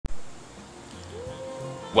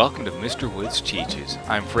Welcome to Mr. Woods Teaches.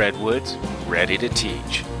 I'm Fred Woods, ready to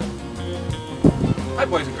teach. Hi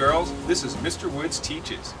boys and girls, this is Mr. Woods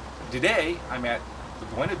Teaches. Today I'm at the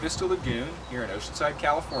Buena Vista Lagoon here in Oceanside,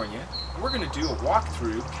 California. And we're going to do a walk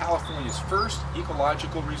through California's first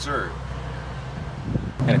ecological reserve.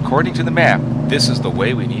 And according to the map, this is the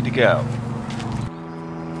way we need to go.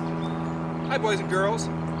 Hi boys and girls,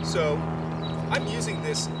 so I'm using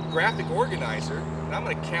this graphic organizer and I'm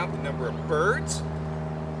going to count the number of birds,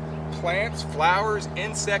 plants, flowers,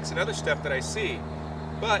 insects, and other stuff that I see.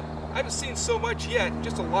 But I haven't seen so much yet,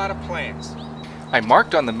 just a lot of plants. I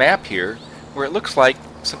marked on the map here where it looks like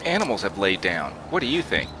some animals have laid down. What do you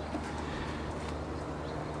think?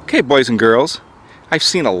 Okay, boys and girls, I've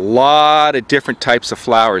seen a lot of different types of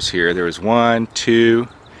flowers here. There was 1, 2,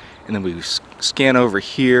 and then we scan over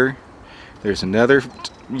here. There's another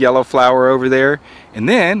yellow flower over there, and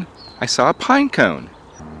then I saw a pine cone.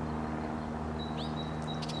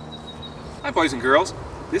 Hi boys and girls,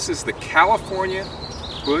 this is the California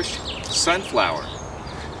bush sunflower.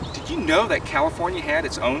 Did you know that California had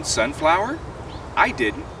its own sunflower? I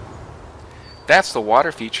didn't. That's the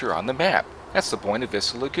water feature on the map. That's the Buena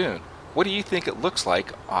Vista Lagoon. What do you think it looks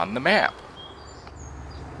like on the map?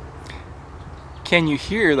 Can you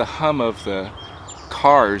hear the hum of the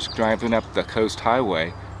cars driving up the coast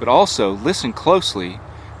highway? But also listen closely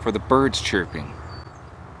for the birds chirping.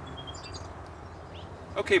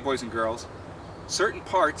 Okay boys and girls, certain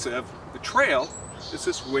parts of the trail is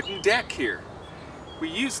this wooden deck here. We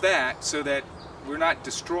use that so that we're not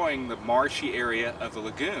destroying the marshy area of the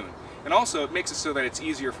lagoon. And also it makes it so that it's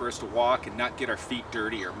easier for us to walk and not get our feet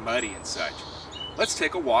dirty or muddy and such. Let's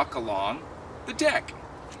take a walk along the deck.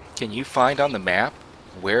 Can you find on the map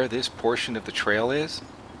where this portion of the trail is?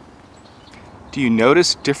 Do you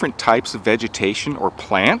notice different types of vegetation or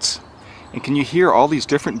plants? And can you hear all these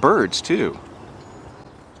different birds too?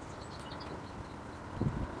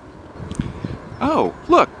 Oh,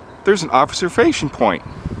 look, there's an observation point.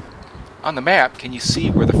 On the map, can you see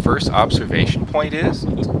where the first observation point is?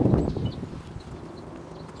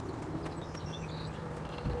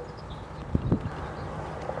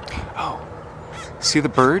 Oh, see the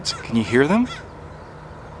birds? Can you hear them?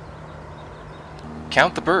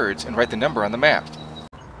 Count the birds and write the number on the map.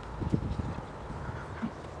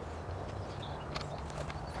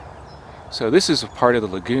 So this is a part of the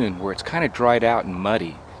lagoon where it's kind of dried out and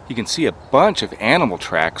muddy. You can see a bunch of animal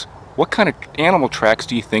tracks. What kind of animal tracks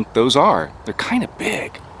do you think those are? They're kind of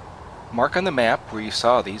big. Mark on the map where you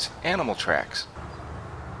saw these animal tracks.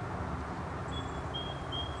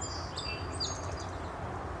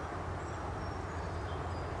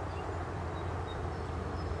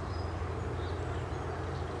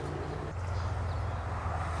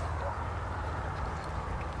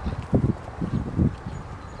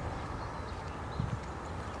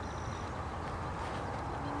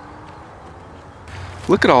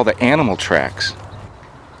 Look at all the animal tracks.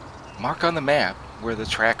 Mark on the map where the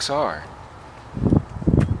tracks are.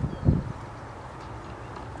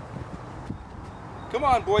 Come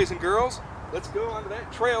on boys and girls, let's go onto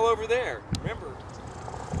that trail over there. Remember,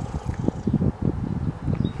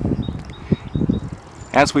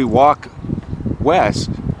 As we walk west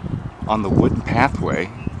on the wooden pathway,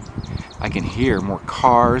 I can hear more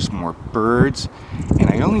cars, more birds, and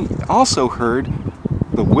I also heard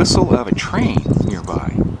the whistle of a train nearby.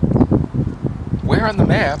 Where on the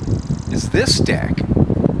map is this deck?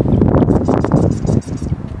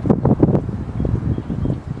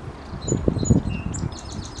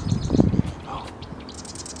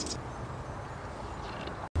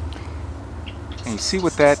 And you see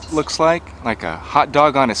what that looks like? Like a hot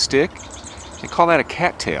dog on a stick? They call that a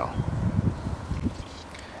cattail.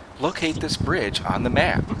 Locate this bridge on the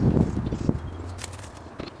map.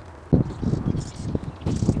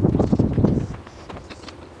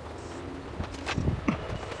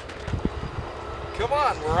 come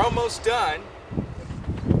on, we're almost done.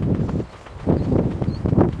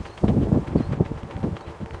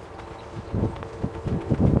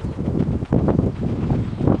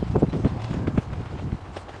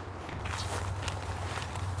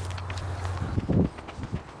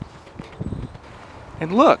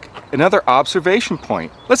 And look, another observation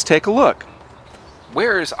point. Let's take a look.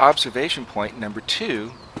 Where is observation point number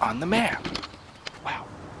 2 on the map? Wow.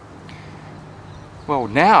 Well,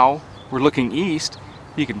 now we're looking east.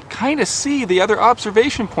 You can kind of see the other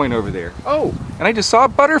observation point over there. Oh, and I just saw a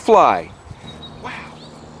butterfly. Wow.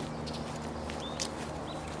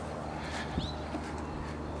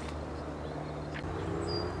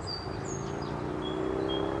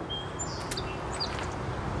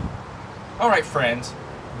 All right, friends,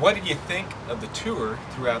 what did you think of the tour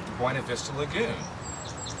throughout the Buena Vista Lagoon?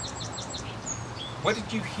 What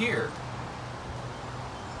did you hear?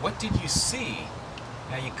 What did you see?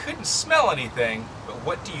 Now you couldn't smell anything, but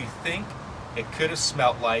what do you think it could have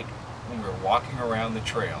smelt like when we were walking around the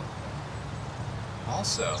trail?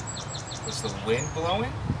 Also, was the wind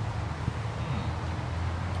blowing?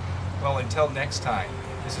 Well, until next time,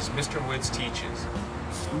 this is Mr. Woods Teaches.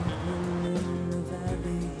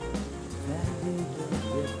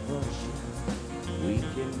 We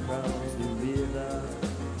can cross the river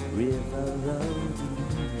of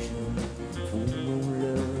illusion. Full moon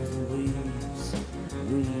loves the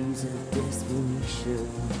waves of desperation.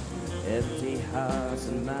 Empty hearts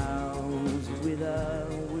and mouths without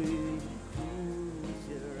wish.